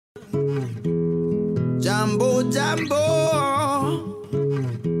Jambo jambo,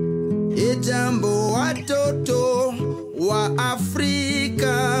 jambo watoto wa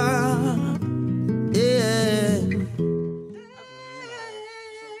Afrika.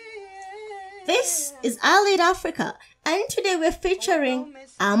 This is Allied Africa, and today we're featuring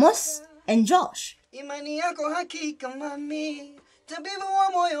Amos and Josh.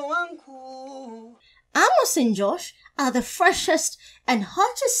 Amos and Josh are the freshest and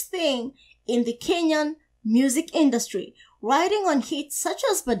hottest thing in the Kenyan music industry, riding on hits such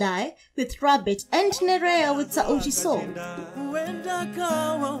as Badai with Rabbit and Nerea with Sauti Sol.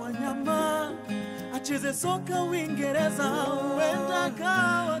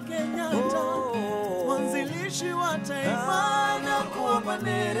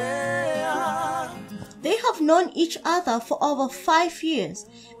 They have known each other for over 5 years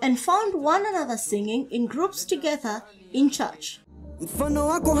and found one another singing in groups together in church. Mfano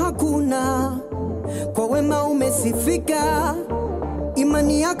wako hakuna, kwa wema umesifika,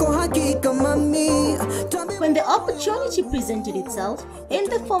 imani yako hakika mami. When the opportunity presented itself in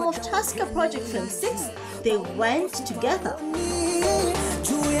the form of Tasker Project Film 6, they went together.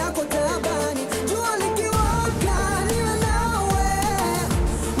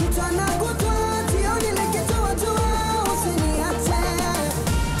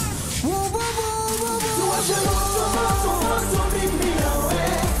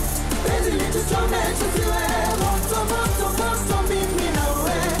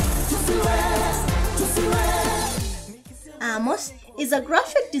 Amos is a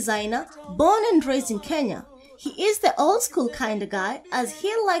graphic designer born and raised in Kenya. He is the old school kind of guy, as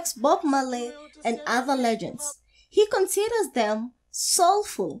he likes Bob Marley and other legends. He considers them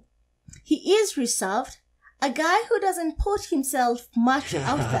soulful. He is reserved, a guy who doesn't put himself much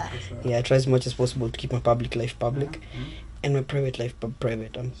out there. Yeah, I try as much as possible to keep my public life public and my private life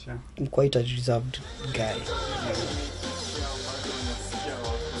private. I'm quite a reserved guy.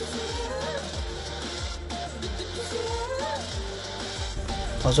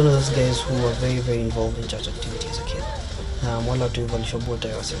 I was one of those guys who were very, very involved in church activity as a kid. Wala tu walishobota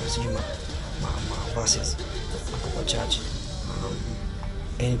ya wasema verses kwa church.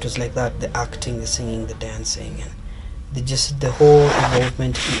 And it was like that, the acting, the singing, the dancing, and the whole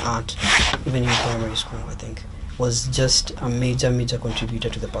involvement in art, even in primary school, I think, was just a major contributor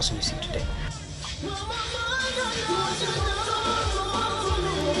to the person you see today.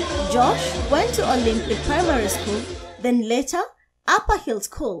 Josh went to Olympic Primary School, then later Upper Hill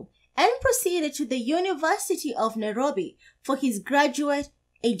School, and proceeded to the University of Nairobi for his graduate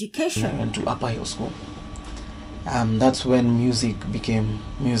education. I went to Upper Hill School. That's when music became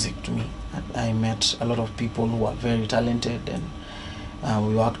music to me. I met a lot of people who were very talented, and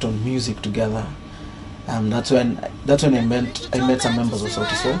we worked on music together. That's when I met some members of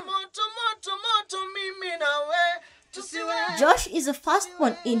Sauti Sol. Josh is the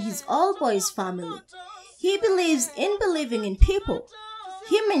firstborn in his all-boys family. He believes in believing in people.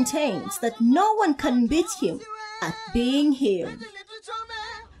 He maintains that no one can beat him at being him.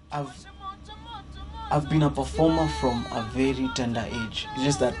 I've been a performer from a very tender age. It's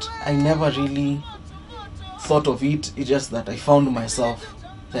just that I never really thought of it. It's just that I found myself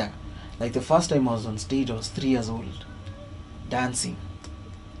there. Like the first time I was on stage, I was 3 years old, dancing.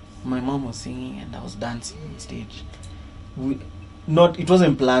 My mom was singing and I was dancing on stage. It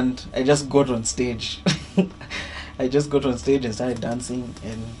wasn't planned. I just got on stage. I just got on stage and started dancing,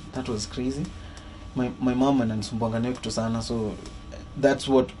 and that was crazy. My mom and Nsumbuanga to sana, so that's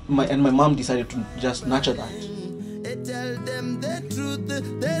what my mom decided to just nurture that. Tell them the truth,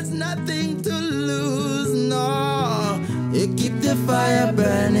 there's nothing to lose, no. You keep the fire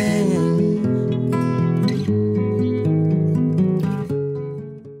burning.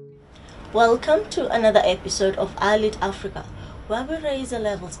 Welcome to another episode of Allied Africa, where we raise the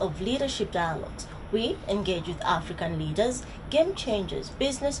levels of leadership dialogues. We engage with African leaders, game changers,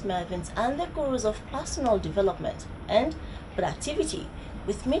 business mavens, and the gurus of personal development and productivity.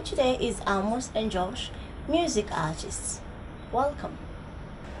 With me today is Amos and Josh, music artists. Welcome.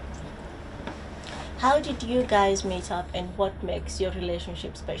 How did you guys meet up, and what makes your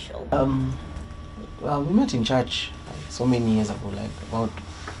relationship special? Well, we met in church so many years ago, like about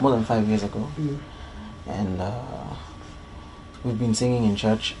more than 5 years ago. And we've been singing in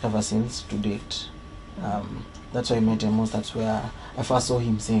church ever since to date. That's why I met him most. That's where I first saw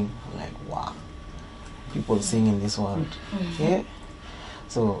him sing. Like, wow, people sing in this world. Yeah.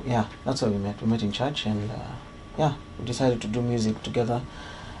 So yeah, that's why we met. We met in church, and yeah, we decided to do music together.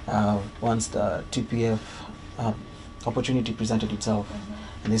 Once the TPF opportunity presented itself,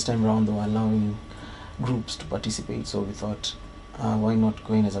 and this time around they were allowing groups to participate. So we thought, why not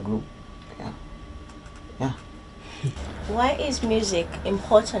go in as a group? Yeah. yeah. Why is music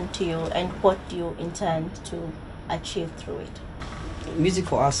important to you, and what do you intend to achieve through it? Music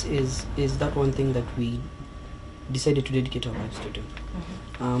for us is that one thing that we decided to dedicate our lives to do.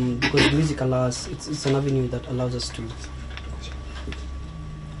 Because music allows, it's an avenue that allows us to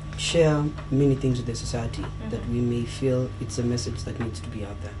share many things with the society that we may feel it's a message that needs to be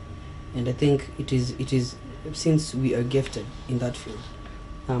out there. And I think it is since we are gifted in that field,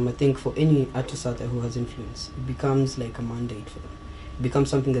 I think for any artist out there who has influence, it becomes like a mandate for them. It becomes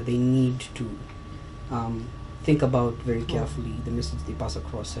something that they need to think about very carefully, the message they pass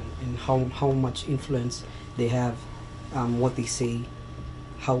across, and how much influence they have, what they say,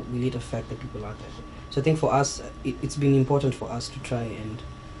 how will it affect the people out there. So I think for us, it's been important for us to try and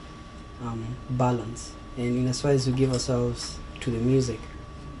balance. And in as far as we give ourselves to the music,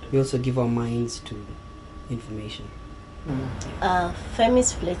 we also give our minds to information. Fame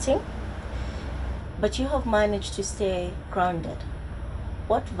is fleeting, but you have managed to stay grounded.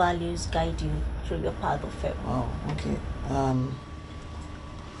 What values guide you through your path of fame? Wow, okay.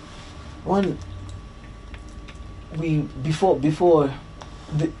 One,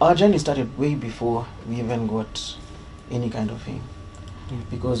 our journey started way before we even got any kind of fame,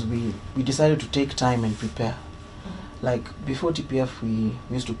 because we decided to take time and prepare. Like before TPF, we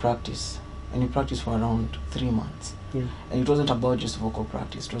used to practice, and we practiced for around 3 months. Yeah. And it wasn't about just vocal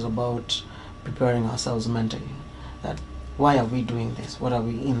practice, it was about preparing ourselves mentally. That why are we doing this? What are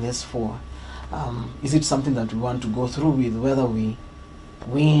we in this for? Is it something that we want to go through with, whether we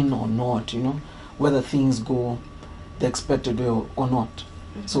win or not, whether things go the expected way or not?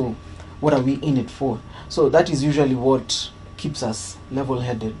 So what are we in it for? So that is usually what keeps us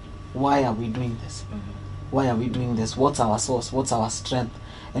level-headed. Why are we doing this? Why are we doing this? What's our source? What's our strength?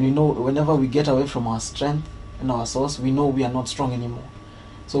 And whenever we get away from our strength and our source, we know we are not strong anymore.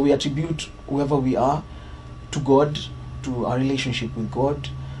 So we attribute whoever we are to God, to our relationship with God,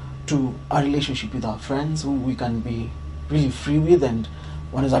 to our relationship with our friends, who we can be really free with, and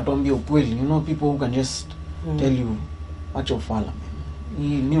wanaweza tuambia ukweli, people who can just tell you acha ufala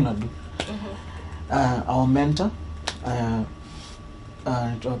ni unadu. Our mentor,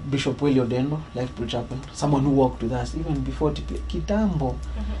 Bishop Willie Odendo, Life Bridge Chapel, someone who worked with us even before kitambo.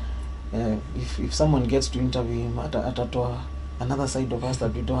 If someone gets to interview him, atatoa another side of us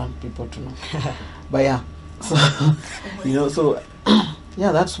that we don't want people to know. But yeah, so so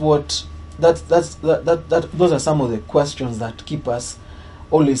yeah, those are some of the questions that keep us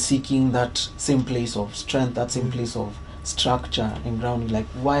always seeking that same place of strength, that same place of structure and grounding. Like,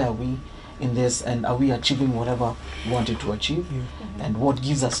 why are we in this, and are we achieving whatever we wanted to achieve? And what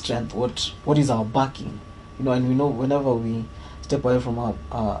gives us strength? What is our backing? And we know whenever we step away from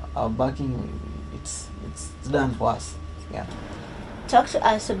our backing, it's done for us. Yeah. Talk to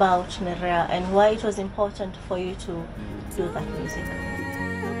us about Nerea and why it was important for you to do that music.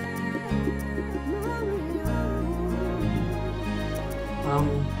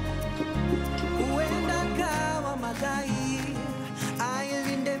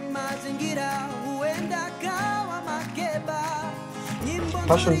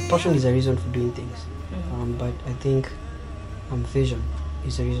 Passion is a reason for doing things, but I think vision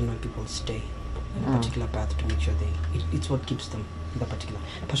is the reason why people stay in a particular path, to make sure it's what keeps them in that particular.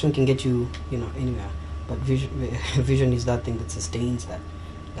 Passion can get you anywhere, but vision is that thing that sustains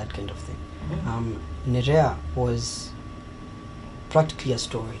that kind of thing. Nerea was practically a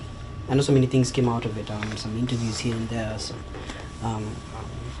story. I know so many things came out of it. Some interviews here and there, some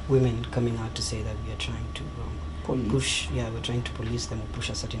women coming out to say that we are trying to we're trying to police them or push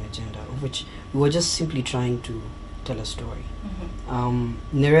a certain agenda, of which we were just simply trying to tell a story.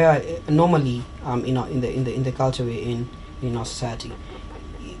 Nerea, normally in the culture we're in our society,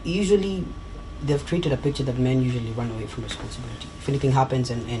 usually they've created a picture that men usually run away from responsibility. If anything happens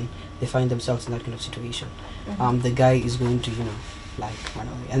and they find themselves in that kind of situation, the guy is going to run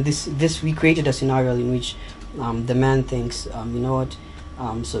away. And this we created a scenario in which the man thinks,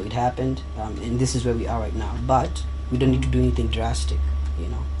 so it happened, and this is where we are right now. But we don't need to do anything drastic.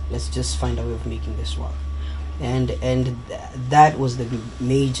 Let's just find a way of making this work. And that was the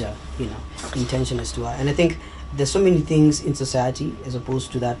major intention as to why. And I think there's so many things in society as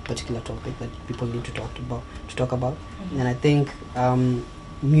opposed to that particular topic that people need to talk about. And I think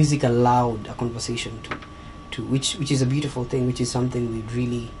music allowed a conversation to which is a beautiful thing, which is something we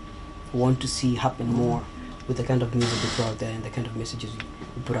really want to see happen more with the kind of music we put out there and the kind of messages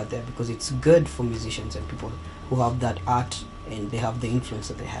we put out there, because it's good for musicians and people who have that art and they have the influence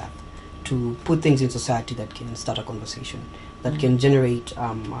that they have to put things in society that can start a conversation, that can generate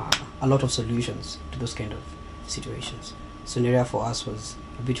a lot of solutions to those kind of situations. So Nerea for us was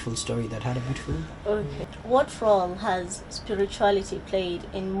beautiful story that had a beautiful. Okay. What role has spirituality played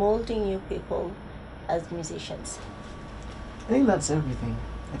in molding you people as musicians? I think that's everything.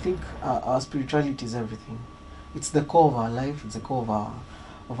 I think our spirituality is everything. It's the core of our life. It's the core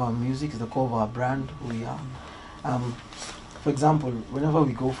of our music. It's the core of our brand, who we are. For example, whenever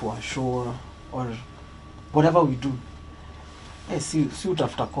we go for a show or whatever we do, see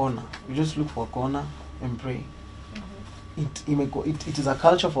after corner. We just look for a corner and pray. It is a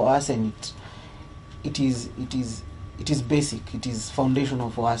culture for us, and it is basic. It is foundational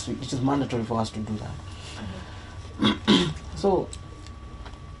for us. It is mandatory for us to do that. So,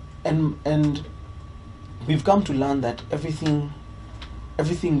 and we've come to learn that everything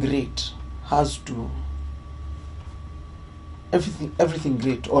great has to everything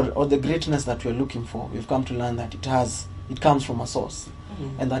great, or the greatness that we're looking for. We've come to learn that it comes from a source,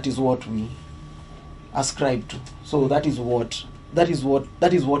 and that is what we ascribe to. So that is what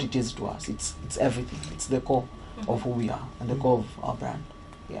it is to us. It's everything. It's the core of who we are and the core of our brand.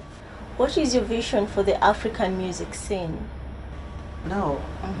 Yeah. What is your vision for the African music scene? Now,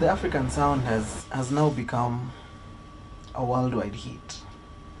 the African sound has now become a worldwide hit.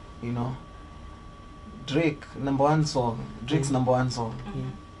 You know, Drake's number one song, is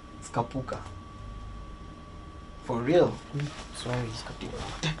Kapuka. For real. Sorry, it's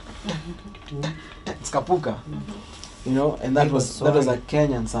It's Kapuka. You know, and that was a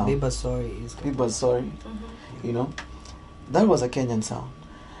Kenyan sound. Biba's Sorry is Biba's Sorry. You know, that was a Kenyan sound.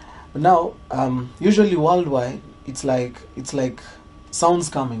 But now, usually worldwide, it's like sounds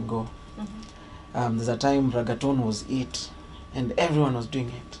come and go. There's a time reggaeton was it, and everyone was doing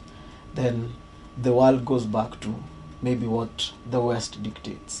it. Then the world goes back to maybe what the West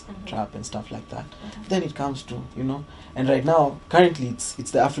dictates, trap and stuff like that. Then it comes to, you know, and right now, currently, it's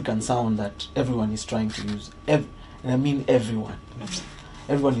the African sound that everyone is trying to use. And I mean everyone.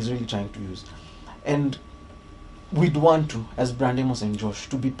 Everyone is really trying to use. And we'd want to, as brand Amos and Josh,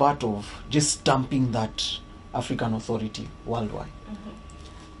 to be part of just stamping that African authority worldwide.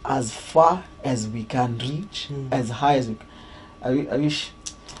 As far as we can reach, as high as we can. I wish,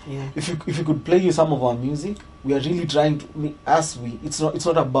 if you could play you some of our music, we are really trying to, it's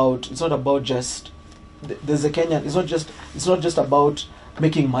not about just, there's a Kenyan, it's not just about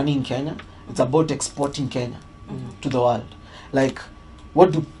making money in Kenya, it's about exporting Kenya to the world. Like,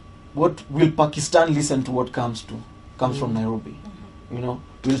 what will Pakistan listen to what comes from Nairobi? You know,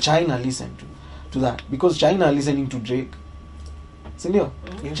 will China listen to that? Because China are listening to Drake. Sindio?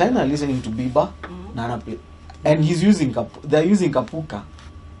 China are listening to Bieber, and they're using Kapuka,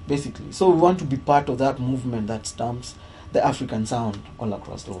 basically. So we want to be part of that movement that stamps the African sound all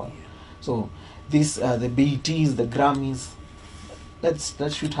across the world. So this, the BETs, the Grammys, let's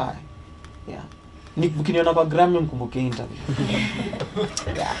shoot high. Yeah. Mkiniona kwa Grammy mkumbuke interview.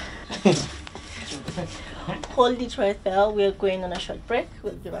 Yeah. Hold it right there. We're going on a short break.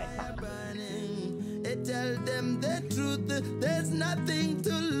 We'll be right back. Tell them the truth, there's nothing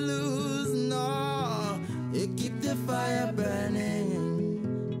to lose, no. You keep the fire burning.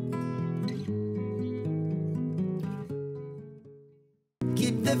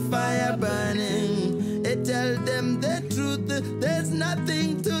 Keep the fire burning. Tell them the truth, there's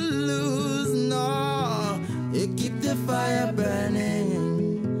nothing to lose, no. You keep the fire burning.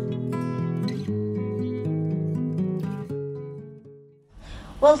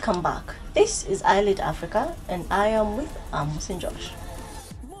 Welcome back. This is Islet Africa, and I am with Amos and Josh.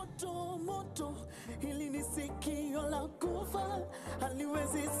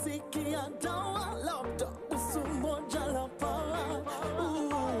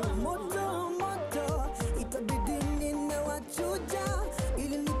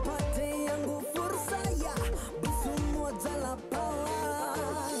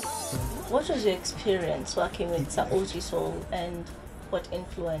 What was your experience working with Sauti Sol, and what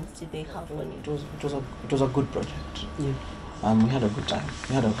influence did they have on you? It was a good project. Yeah. We had a good time.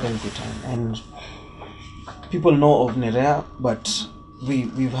 We had a very good time. And people know of Nerea, but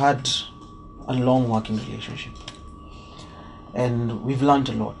we've had a long working relationship. And we've learned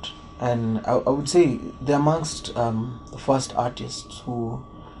a lot. And I would say they're amongst the first artists who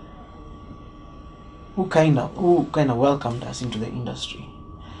kind of welcomed us into the industry.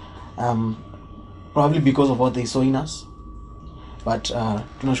 Probably because of what they saw in us. But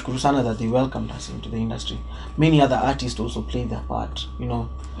tunashukuru sana that they welcomed us into the industry. Many other artists also played their part, you know,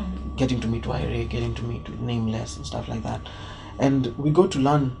 getting to meet Waire, getting to meet Nameless and stuff like that. And we got to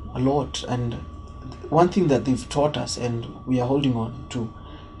learn a lot. And one thing that they've taught us, and we are holding on to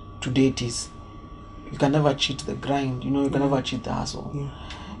date, is you can never cheat the grind, you know, you can never cheat the hustle.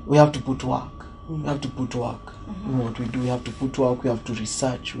 We have to put work. We have to put work. You know what we do? We have to put work. We have to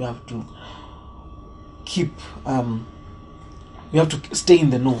research. We have to keep. We have to stay in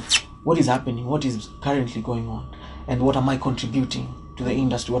the know. What is happening? What is currently going on? And what am I contributing to the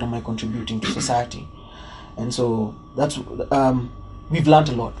industry? What am I contributing to society? And so that's we've learned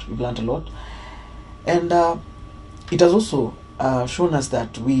a lot. And it has also shown us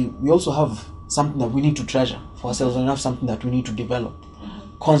that we also have something that we need to treasure for ourselves, and have something that we need to develop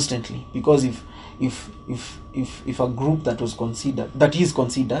constantly. Because if a group that is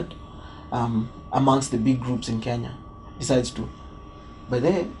considered amongst the big groups in Kenya decides to, but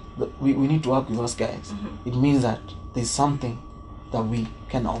then we need to work with those guys. It means that there's something that we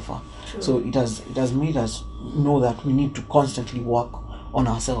can offer. True. So it has made us know that we need to constantly work on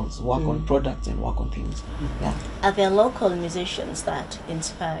ourselves, work on products, and work on things. Yeah. Are there local musicians that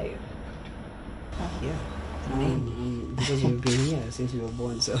inspire you? Yeah. I mean, because we've been here since we were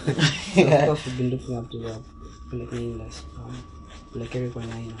born, so, so of course we've been looking up to people like Nameless, like Eric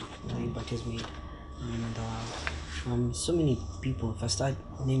and I, the impact he's made, and so many people. If I start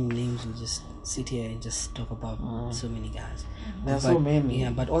naming names, we'll just sit here and just talk about so many guys. There are so many.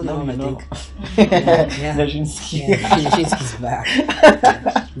 Yeah, but all in all, I think Lechinsky. Lechinsky's back.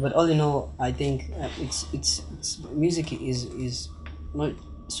 Yeah. But all in all, I think it's music is not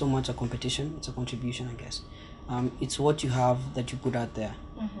so much a competition; it's a contribution, I guess. It's what you have that you put out there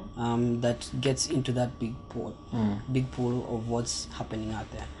that gets into that big pool of what's happening out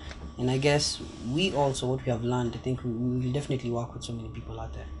there. And I guess we also, what we have learned, I think we will definitely work with so many people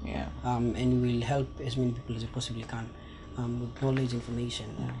out there. Yeah. And we'll help as many people as we possibly can with knowledge,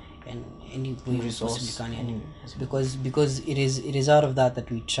 information, and any way we possibly can. Because it is out of that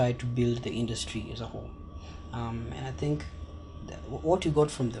we try to build the industry as a whole. And I think what you got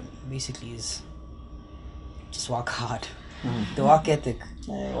from them basically is just work hard. The work ethic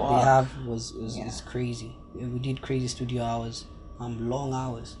they have is crazy. We did crazy studio hours, long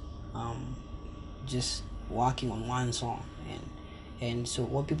hours, just working on one song, and so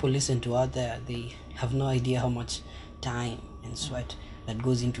what people listen to out there, they have no idea how much time and sweat that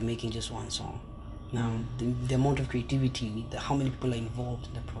goes into making just one song. Now the amount of creativity, how many people are involved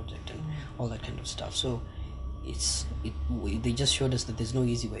in the project, and all that kind of stuff. So they just showed us that there's no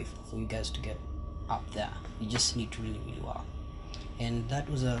easy way for you guys to get up there. You just need to really work, and that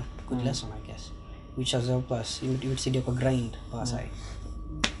was a good lesson, I guess, which has helped us. You would say a grind per se.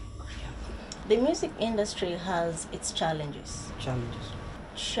 The music industry has its challenges.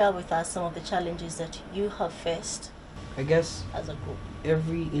 Share with us some of the challenges that you have faced. I guess as a group,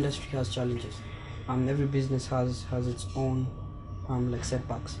 every industry has challenges. Every business has its own like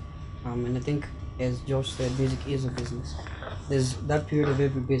setbacks. And I think, as Josh said, music is a business. There's that period of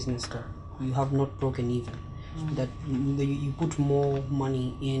every business that you have not broken even. That you put more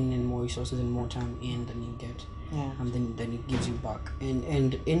money in and more resources and more time in than you get. And then it gives you back.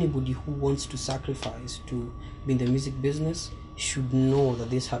 And anybody who wants to sacrifice to be in the music business should know that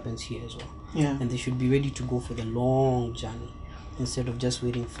this happens here as well. And they should be ready to go for the long journey instead of just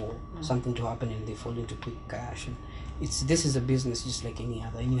waiting for something to happen and they fall into quick cash. And this is a business just like any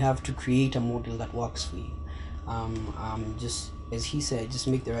other, and you have to create a model that works for you. Just as he said, just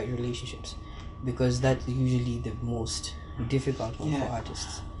make the right relationships, because that's usually the most difficult one for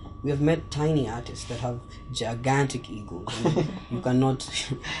artists. We have met tiny artists that have gigantic egos. You cannot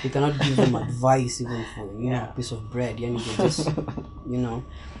give them advice even for a piece of bread. They just and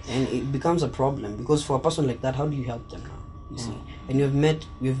it becomes a problem, because for a person like that, how do you help them now? You see, and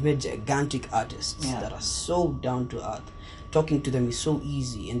we've met gigantic artists that are so down to earth. Talking to them is so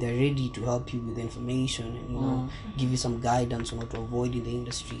easy, and they're ready to help you with information and give you some guidance on what to avoid in the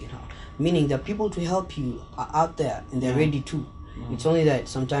industry and how. Meaning that people to help you are out there and they're ready too. It's only that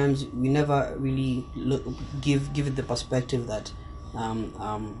sometimes we never really give it the perspective that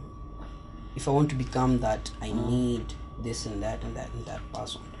if I want to become that, I need this and that and that and that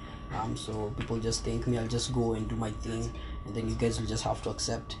person. So people just think I'll just go and do my thing, and then you guys will just have to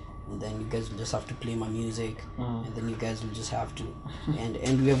accept, and then you guys will just have to play my music, and then you guys will just have to,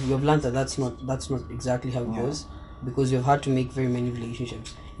 and we have learned that that's not exactly how it goes, because we've had to make very many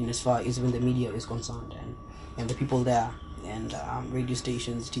relationships in as far as when the media is concerned, and the people there, and radio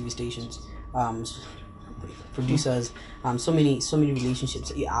stations, TV stations, producers, so many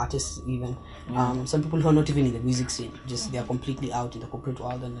relationships, artists even, some people who are not even in the music scene, just they are completely out in the corporate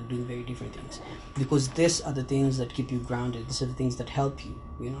world and they're doing very different things, because these are the things that keep you grounded. These are the things that help you,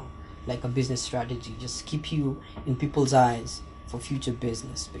 like a business strategy, just keep you in people's eyes for future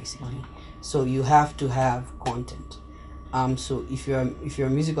business, basically. So you have to have content. So if you're a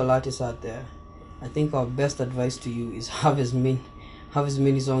musical artist out there, I think our best advice to you is have as have as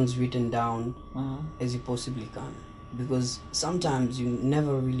many songs written down as you possibly can, because sometimes you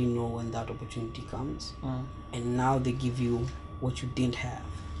never really know when that opportunity comes, and now they give you what you didn't have.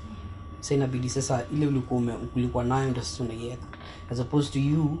 Say inabidi sasa ile ulikuwa nayo ndio sasa unaiweka, as opposed to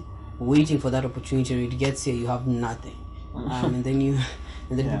you waiting for that opportunity, and it gets here, you have nothing. And then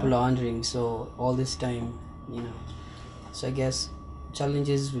people are wondering, so all this time, so I guess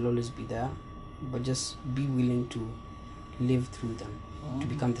challenges will always be there, but just be willing to live through them to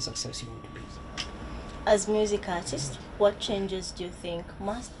become the success you want to be. As music artists, what changes do you think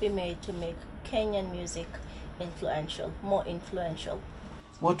must be made to make Kenyan music more influential?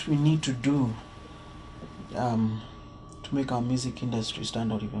 What we need to do to make our music industry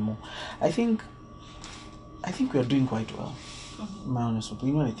stand out even more, I think we are doing quite well. My honest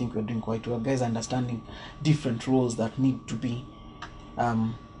opinion, I think we are doing quite well. Guys understanding different roles that need to be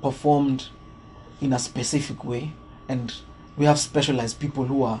performed in a specific way, and we have specialized people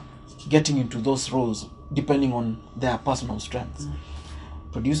who are getting into those roles depending on their personal strengths.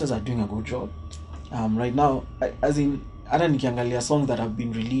 Producers are doing a good job. Right now, as in, hata nikiangalia songs that have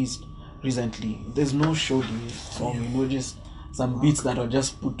been released recently, there's no shoddy song, just some beats that are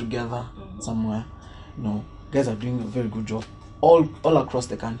just put together somewhere. Guys are doing a very good job all across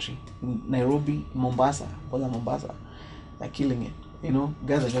the country. In Nairobi, Mombasa, they're killing it.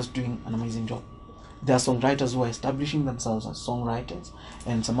 Guys are just doing an amazing job. There are songwriters who are establishing themselves as songwriters,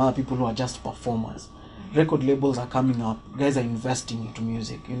 and some other people who are just performers. Record labels are coming up. Guys are investing into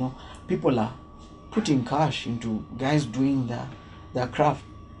music. People are putting cash into guys doing their craft.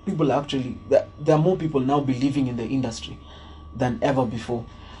 People are actually, there are more people now believing in the industry than ever before.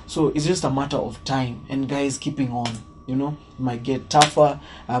 So it's just a matter of time, and guys keeping on. It might get tougher.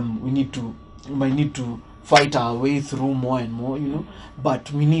 We might need to fight our way through more and more.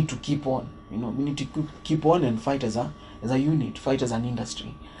 But we need to keep on. We need to keep on and fight as a unit, fight as an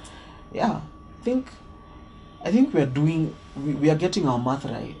industry. Yeah, I think we are getting our math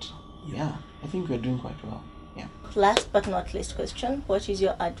right. Yeah, I think we are doing quite well. Yeah. Last but not least question, what is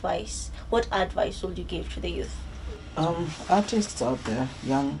your advice? What advice would you give to the youth? Artists out there,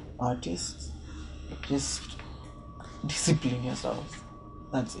 young artists, just discipline yourselves.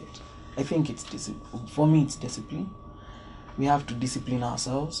 That's it. I think it's discipline. For me, it's discipline. We have to discipline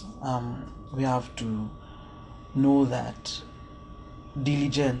ourselves. We have to know that due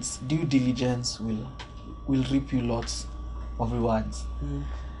diligence will reap you lots of rewards.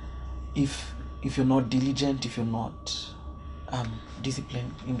 If you're not diligent, if you're not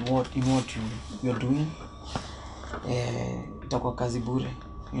disciplined in what you're doing, itakuwa kazi bure.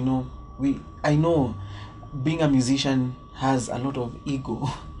 I know being a musician has a lot of ego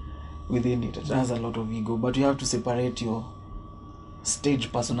within it. It has a lot of ego, but you have to separate your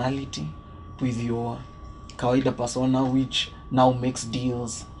stage personality with your kawaida persona, which now makes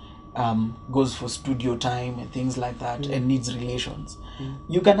deals, goes for studio time and things like that, and needs relations.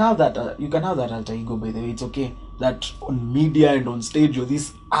 You can have that alter ego, by the way. It's okay that on media and on stage you're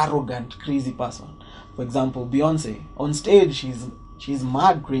this arrogant, crazy person. For example, Beyonce on stage, she's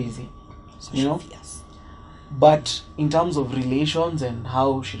mad crazy, Yes. But in terms of relations and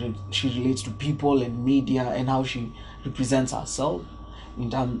how she relates to people and media and how she represents herself in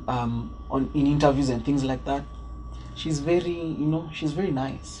interviews and things like that, she's very she's very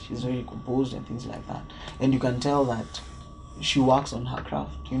nice, she's very composed and things like that, and you can tell that she works on her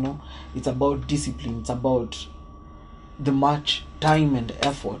craft. It's about discipline. It's about the much time and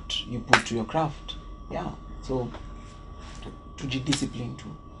effort you put to your craft. So to be disciplined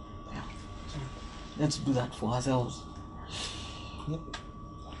too. Let's do that for ourselves. Yep.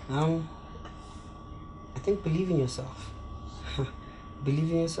 I think believe in yourself. Believe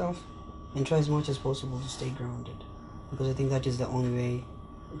in yourself and try as much as possible to stay grounded, because I think that is the only way,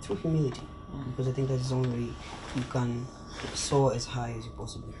 through humility, because I think that is the only way you can soar as high as you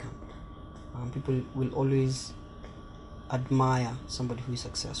possibly can. People will always admire somebody who is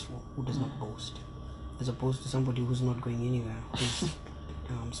successful, who does not boast, as opposed to somebody who's not going anywhere, who's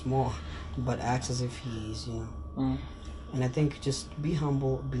small but acts as if he is, And I think just be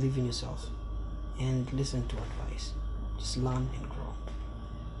humble, believe in yourself, and listen to advice. Just learn and grow.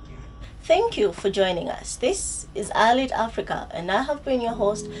 Thank you for joining us. This is Alid Africa, and I have been your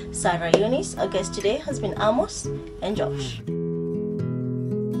host, Sarah Yunis. Our guest today has been Amos and Josh.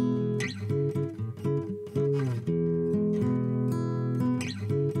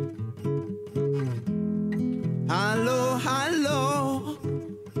 Hello, hello,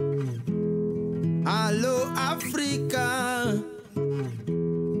 hello, Africa.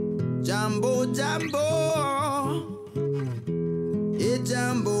 Jambo, jambo,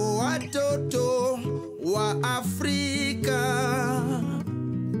 jambo watoto wa Afrika.